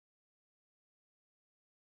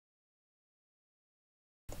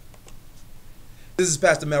This is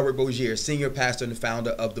Pastor Melrick Bogier, Senior Pastor and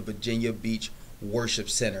founder of the Virginia Beach Worship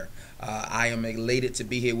Center. I am elated to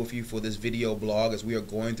be here with you for this video blog as we are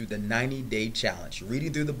going through the 90-day challenge,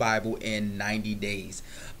 reading through the Bible in 90 days.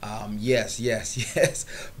 Yes.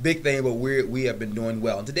 Big thing, but we have been doing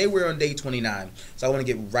well. And today we're on day 29, so I want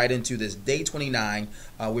to get right into this. Day 29,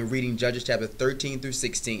 we're reading Judges chapter 13 through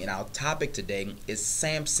 16, and our topic today is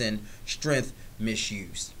Samson, strength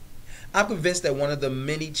misused. I'm convinced that one of the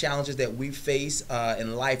many challenges that we face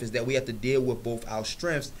in life is that we have to deal with both our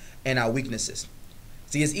strengths and our weaknesses.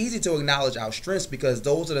 See, it's easy to acknowledge our strengths because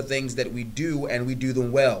those are the things that we do and we do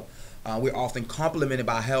them well. We're often complimented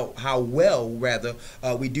by how well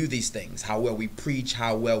we do these things, how well we preach,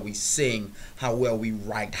 how well we sing, how well we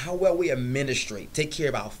write, how well we administrate, take care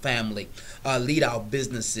of our family, lead our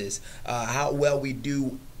businesses, how well we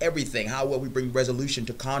do everything, how well we bring resolution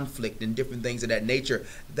to conflict and different things of that nature.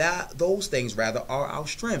 Those things are our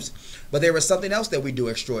strengths. But there is something else that we do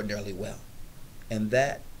extraordinarily well, and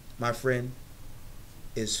that, my friend,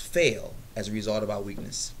 is fail as a result of our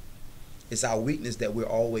weakness. It's our weakness that we're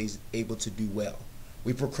always able to do well.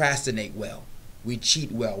 We procrastinate well. We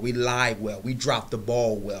cheat well. We lie well. We drop the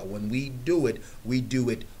ball well. When we do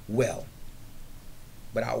it well.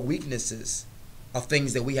 But our weaknesses are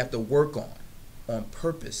things that we have to work on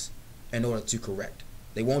purpose in order to correct.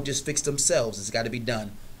 They won't just fix themselves. It's got to be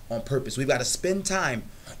done on purpose. We've got to spend time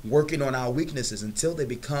working on our weaknesses until they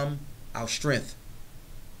become our strength.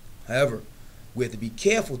 However, we have to be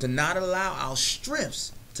careful to not allow our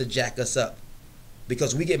strengths to jack us up,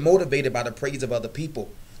 because we get motivated by the praise of other people.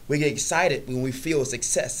 We get excited when we feel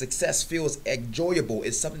success. Success feels enjoyable.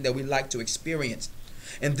 It's something that we like to experience.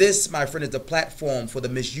 And this, my friend, is the platform for the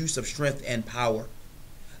misuse of strength and power.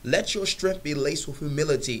 Let your strength be laced with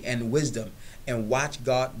humility and wisdom, and watch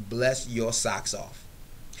God bless your socks off.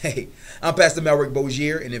 Hey, I'm Pastor Melrick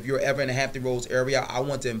Bogier, and if you're ever in the Hampton Roads area, I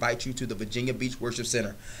want to invite you to the Virginia Beach Worship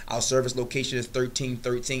Center. Our service location is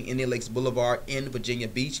 1313 Indian Lakes Boulevard in Virginia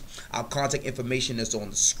Beach. Our contact information is on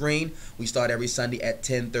the screen. We start every Sunday at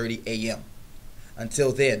 10:30 a.m.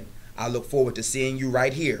 Until then, I look forward to seeing you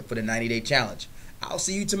right here for the 90-day challenge. I'll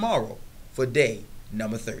see you tomorrow for day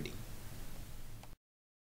number 30.